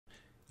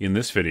In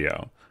this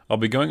video, I'll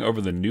be going over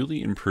the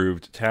newly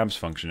improved tabs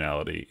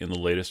functionality in the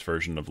latest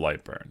version of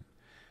LightBurn.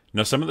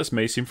 Now, some of this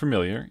may seem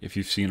familiar if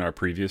you've seen our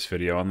previous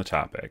video on the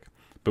topic,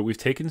 but we've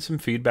taken some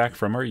feedback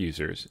from our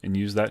users and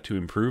used that to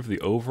improve the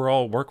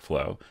overall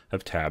workflow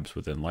of tabs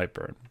within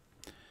LightBurn.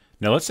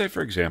 Now, let's say,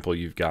 for example,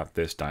 you've got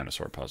this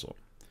dinosaur puzzle.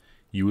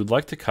 You would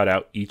like to cut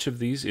out each of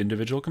these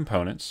individual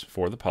components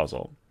for the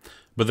puzzle,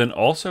 but then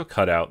also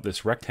cut out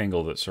this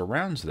rectangle that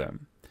surrounds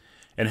them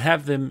and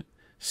have them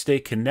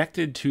stay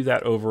connected to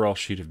that overall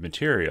sheet of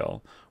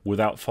material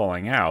without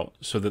falling out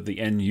so that the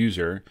end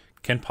user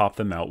can pop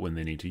them out when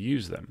they need to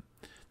use them.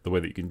 The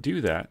way that you can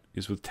do that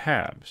is with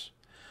tabs.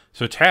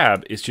 So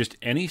tab is just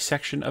any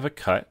section of a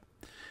cut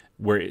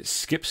where it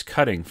skips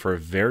cutting for a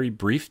very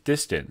brief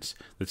distance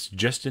that's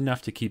just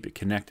enough to keep it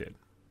connected.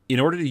 In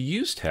order to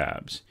use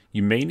tabs,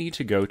 you may need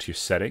to go to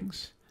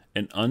Settings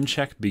and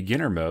uncheck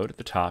Beginner Mode at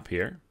the top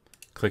here.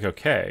 Click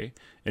OK,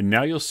 and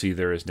now you'll see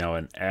there is now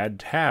an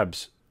Add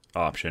Tabs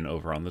option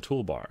over on the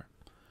toolbar.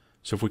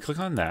 So if we click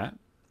on that,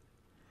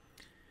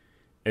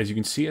 as you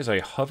can see as I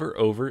hover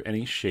over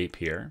any shape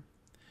here,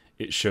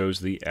 it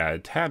shows the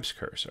Add Tabs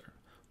cursor.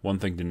 One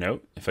thing to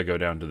note, if I go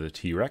down to the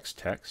T-Rex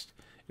text,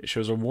 it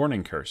shows a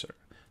warning cursor.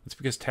 That's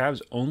because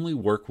tabs only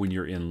work when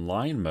you're in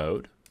line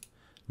mode,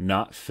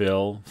 not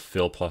fill,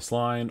 fill plus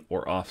line,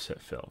 or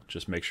offset fill.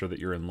 Just make sure that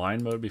you're in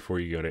line mode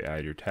before you go to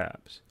add your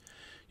tabs.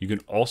 You can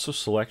also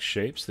select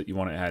shapes that you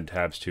want to add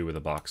tabs to with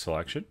a box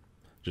selection,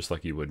 just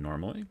like you would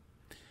normally.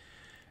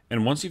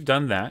 And once you've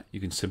done that, you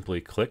can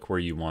simply click where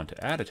you want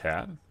to add a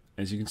tab.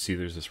 As you can see,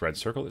 there's this red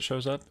circle that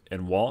shows up,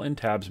 and while in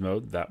tabs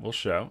mode, that will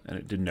show, and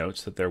it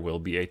denotes that there will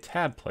be a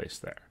tab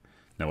placed there.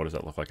 Now, what does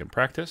that look like in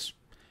practice?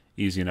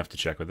 Easy enough to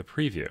check with a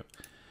preview.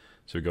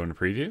 So we go into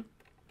preview,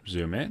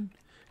 zoom in,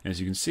 and as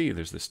you can see,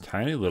 there's this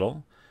tiny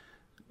little,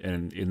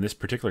 and in this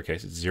particular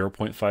case, it's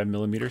 0.5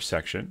 millimeter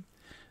section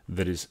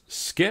that is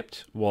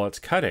skipped while it's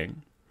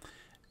cutting,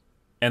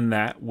 and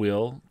that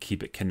will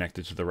keep it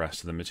connected to the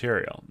rest of the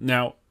material.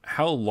 Now,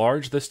 how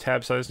large this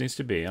tab size needs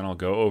to be, and I'll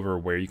go over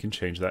where you can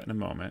change that in a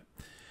moment,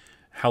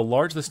 how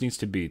large this needs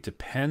to be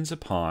depends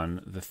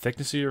upon the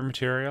thickness of your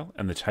material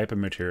and the type of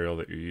material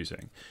that you're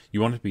using.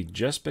 You want it to be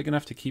just big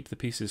enough to keep the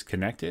pieces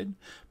connected,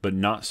 but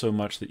not so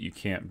much that you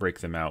can't break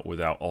them out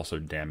without also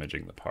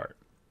damaging the part.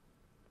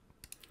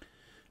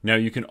 Now,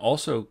 you can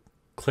also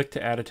click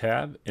to add a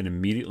tab and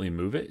immediately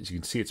move it. As you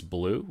can see, it's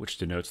blue, which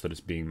denotes that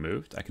it's being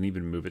moved. I can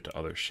even move it to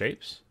other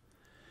shapes.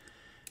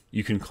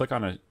 You can click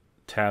on a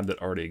tab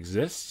that already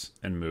exists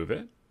and move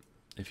it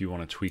if you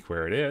want to tweak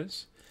where it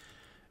is.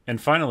 And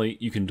finally,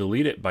 you can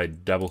delete it by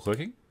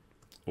double-clicking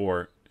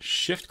or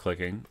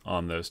shift-clicking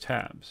on those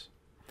tabs.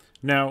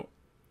 Now,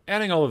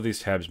 adding all of these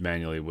tabs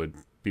manually would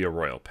be a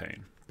royal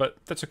pain, but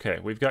that's okay.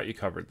 We've got you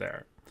covered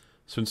there.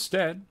 So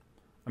instead,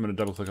 I'm going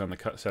to double-click on the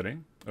cut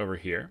setting over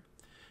here.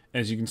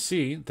 As you can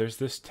see, there's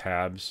this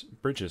tabs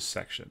bridges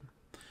section.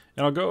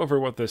 And I'll go over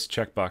what this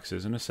checkbox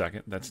is in a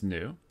second. That's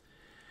new.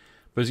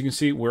 But as you can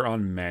see, we're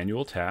on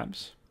manual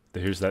tabs.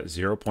 Here's that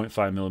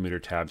 0.5 millimeter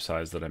tab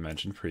size that I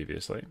mentioned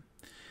previously.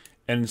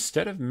 And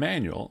instead of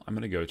manual, I'm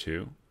going to go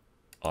to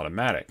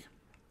automatic.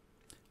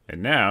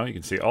 And now you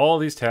can see all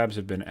these tabs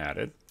have been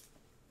added.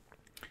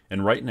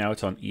 And right now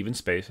it's on even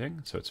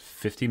spacing. So it's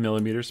 50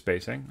 millimeter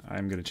spacing.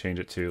 I'm going to change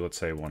it to, let's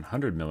say,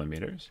 100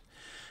 millimeters.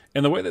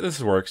 And the way that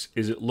this works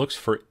is it looks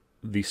for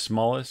the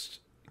smallest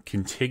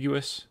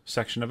contiguous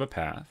section of a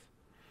path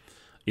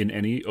in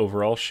any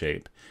overall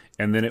shape.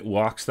 And then it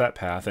walks that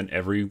path, and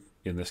every,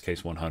 in this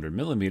case, 100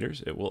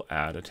 millimeters, it will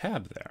add a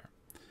tab there.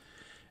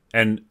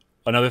 And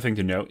another thing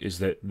to note is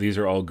that these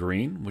are all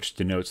green, which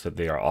denotes that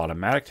they are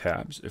automatic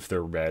tabs. If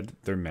they're red,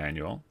 they're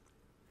manual.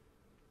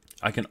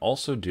 I can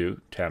also do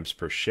tabs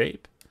per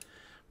shape,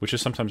 which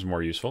is sometimes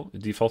more useful.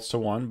 It defaults to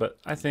 1, but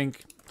I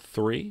think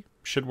 3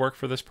 should work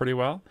for this pretty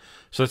well.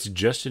 So that's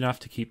just enough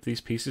to keep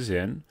these pieces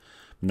in,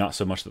 not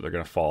so much that they're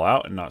going to fall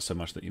out, and not so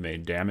much that you may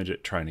damage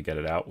it trying to get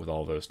it out with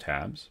all those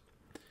tabs.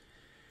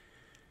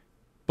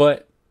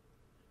 But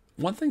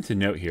one thing to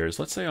note here is,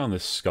 let's say on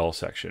this skull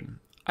section,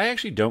 I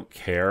actually don't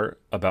care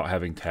about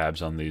having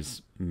tabs on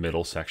these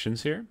middle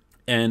sections here,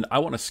 and I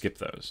want to skip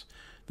those.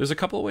 There's a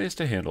couple of ways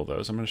to handle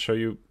those. I'm going to show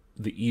you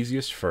the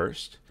easiest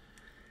first,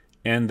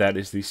 and that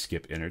is the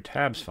skip inner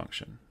tabs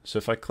function. So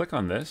if I click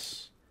on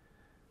this,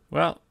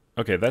 well,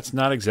 okay, that's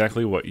not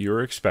exactly what you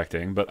were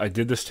expecting, but I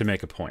did this to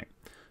make a point.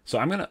 So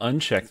I'm going to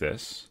uncheck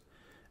this,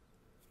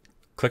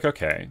 click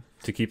OK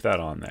to keep that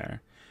on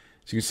there.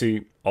 So you can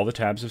see all the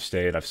tabs have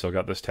stayed. I've still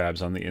got those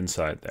tabs on the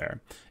inside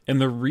there.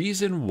 And the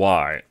reason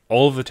why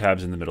all of the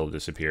tabs in the middle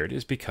disappeared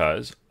is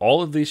because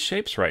all of these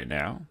shapes right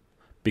now,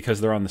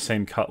 because they're on the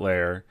same cut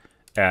layer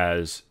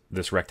as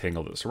this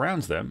rectangle that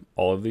surrounds them,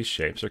 all of these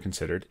shapes are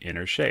considered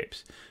inner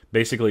shapes.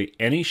 Basically,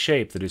 any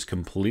shape that is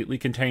completely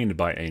contained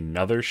by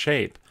another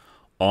shape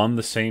on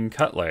the same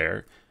cut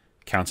layer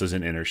counts as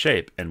an inner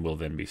shape and will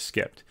then be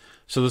skipped.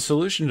 So the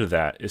solution to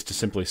that is to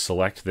simply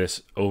select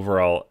this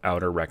overall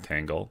outer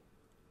rectangle,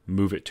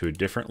 move it to a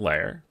different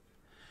layer,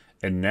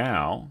 and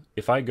now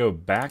if I go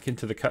back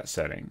into the cut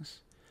settings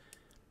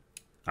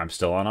I'm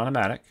still on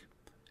automatic,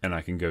 and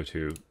I can go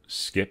to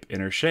skip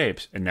inner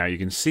shapes, and now you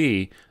can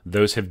see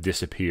those have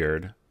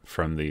disappeared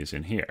from these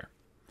in here.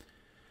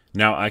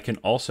 Now I can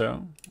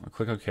also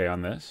click OK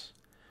on this.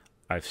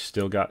 I've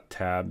still got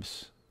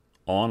tabs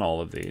on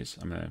all of these.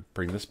 I'm going to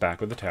bring this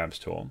back with the tabs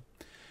tool.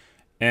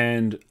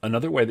 And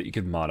another way that you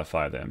could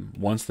modify them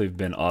once they've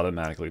been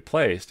automatically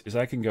placed is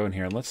I can go in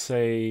here and let's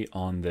say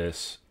on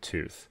this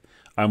tooth.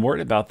 I'm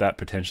worried about that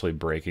potentially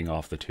breaking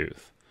off the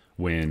tooth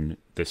when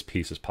this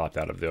piece is popped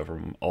out of the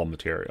overall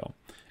material.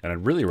 And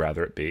I'd really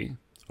rather it be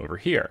over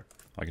here.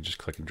 I can just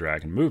click and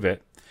drag and move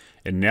it.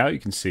 And now you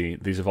can see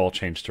these have all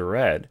changed to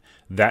red.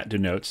 That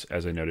denotes,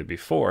 as I noted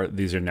before,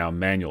 these are now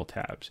manual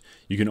tabs.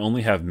 You can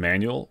only have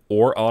manual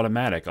or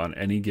automatic on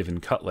any given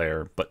cut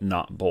layer, but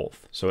not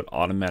both. So it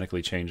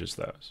automatically changes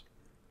those.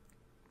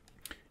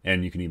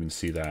 And you can even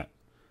see that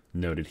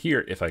noted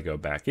here. If I go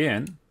back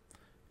in,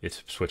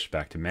 it's switched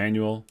back to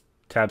manual.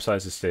 Tab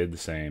size has stayed the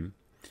same.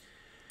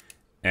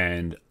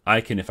 And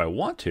I can, if I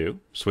want to,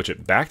 switch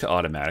it back to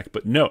automatic.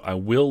 But note, I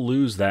will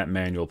lose that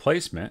manual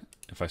placement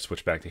if I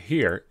switch back to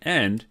here.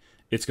 And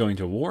it's going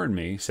to warn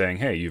me saying,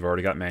 hey, you've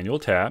already got manual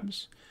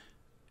tabs,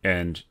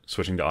 and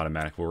switching to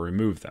automatic will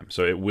remove them.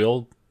 So it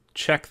will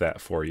check that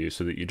for you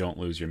so that you don't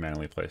lose your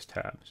manually placed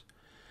tabs.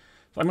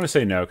 So I'm going to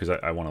say no because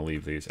I want to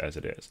leave these as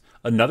it is.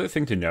 Another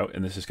thing to note,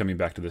 and this is coming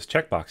back to this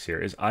checkbox here,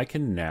 is I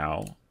can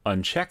now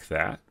uncheck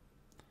that,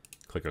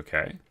 click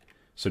OK.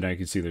 So now you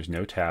can see there's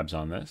no tabs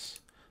on this.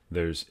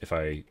 If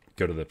I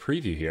go to the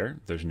preview here,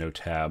 there's no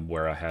tab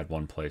where I had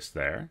one placed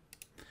there.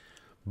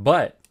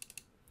 But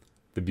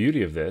the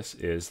beauty of this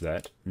is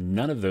that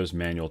none of those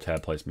manual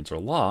tab placements are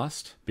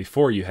lost.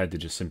 Before you had to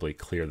just simply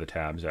clear the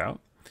tabs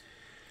out,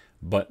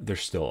 but they're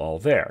still all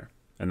there.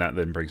 And that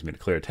then brings me to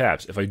clear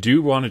tabs. If I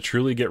do want to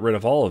truly get rid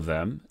of all of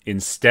them,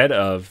 instead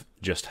of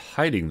just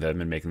hiding them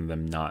and making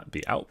them not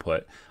be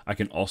output, I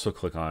can also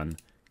click on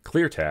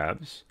clear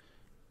tabs.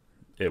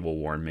 It will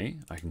warn me.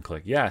 I can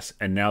click yes,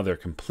 and now they're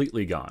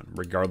completely gone,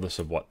 regardless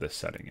of what this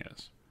setting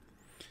is.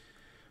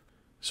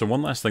 So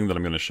one last thing that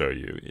I'm going to show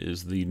you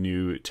is the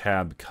new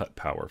tab cut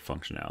power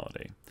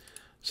functionality.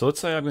 So let's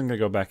say I'm going to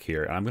go back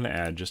here and I'm going to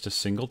add just a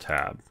single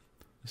tab.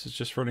 This is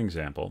just for an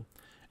example.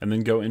 And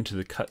then go into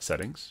the cut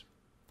settings.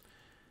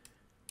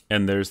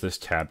 And there's this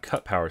tab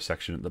cut power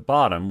section at the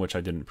bottom, which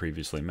I didn't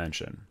previously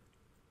mention.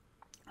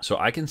 So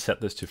I can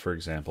set this to, for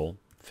example,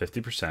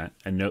 50%,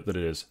 and note that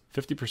it is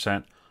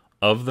 50%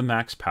 of the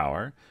max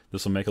power.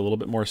 This will make a little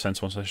bit more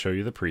sense once I show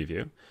you the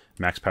preview.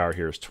 Max power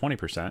here is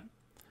 20%.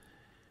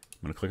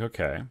 I'm going to click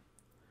OK.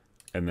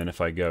 And then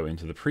if I go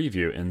into the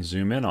preview and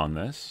zoom in on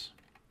this,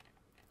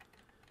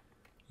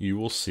 you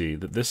will see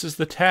that this is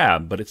the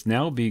tab, but it's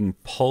now being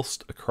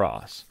pulsed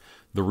across.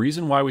 The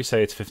reason why we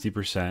say it's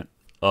 50%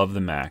 of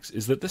the max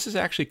is that this is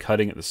actually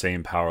cutting at the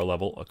same power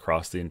level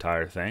across the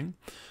entire thing.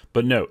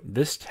 But note,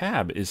 this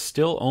tab is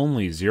still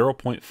only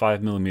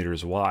 0.5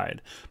 millimeters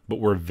wide, but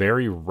we're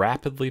very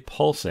rapidly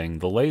pulsing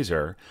the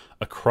laser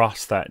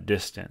across that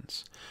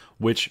distance,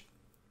 which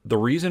the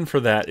reason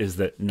for that is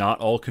that not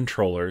all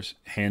controllers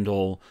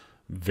handle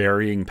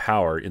varying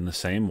power in the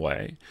same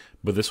way,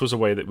 but this was a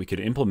way that we could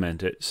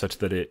implement it such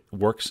that it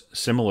works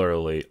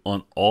similarly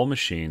on all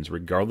machines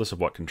regardless of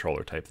what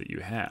controller type that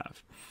you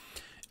have.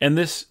 And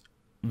this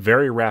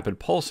very rapid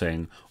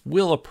pulsing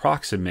will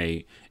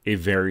approximate a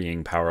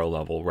varying power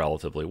level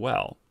relatively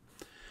well.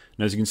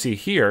 Now, as you can see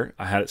here,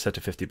 I had it set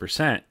to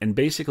 50%, and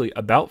basically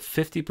about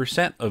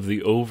 50% of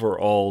the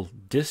overall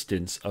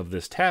distance of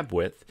this tab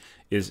width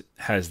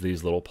has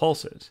these little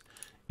pulses.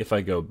 If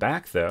I go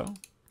back, though,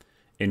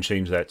 and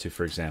change that to,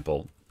 for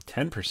example,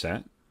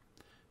 10%,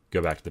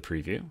 go back to the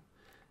preview,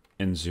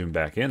 and zoom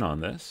back in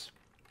on this,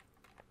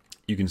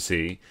 you can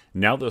see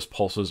now those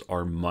pulses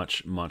are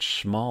much,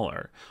 much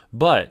smaller.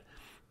 But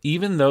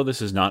even though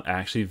this is not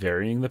actually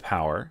varying the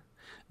power,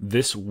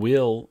 this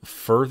will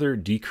further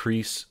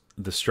decrease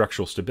the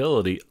structural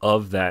stability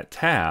of that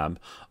tab,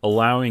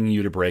 allowing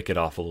you to break it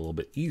off a little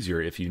bit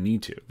easier if you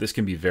need to. This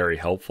can be very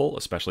helpful,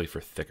 especially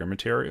for thicker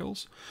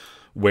materials,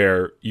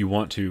 where you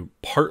want to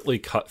partly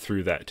cut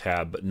through that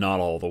tab, but not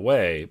all the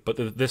way.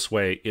 But this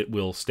way, it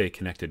will stay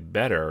connected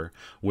better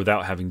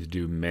without having to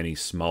do many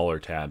smaller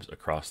tabs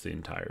across the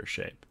entire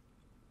shape.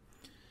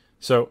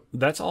 So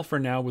that's all for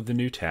now with the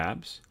new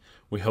tabs.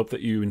 We hope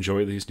that you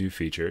enjoy these new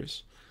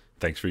features.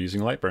 Thanks for using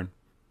LightBurn.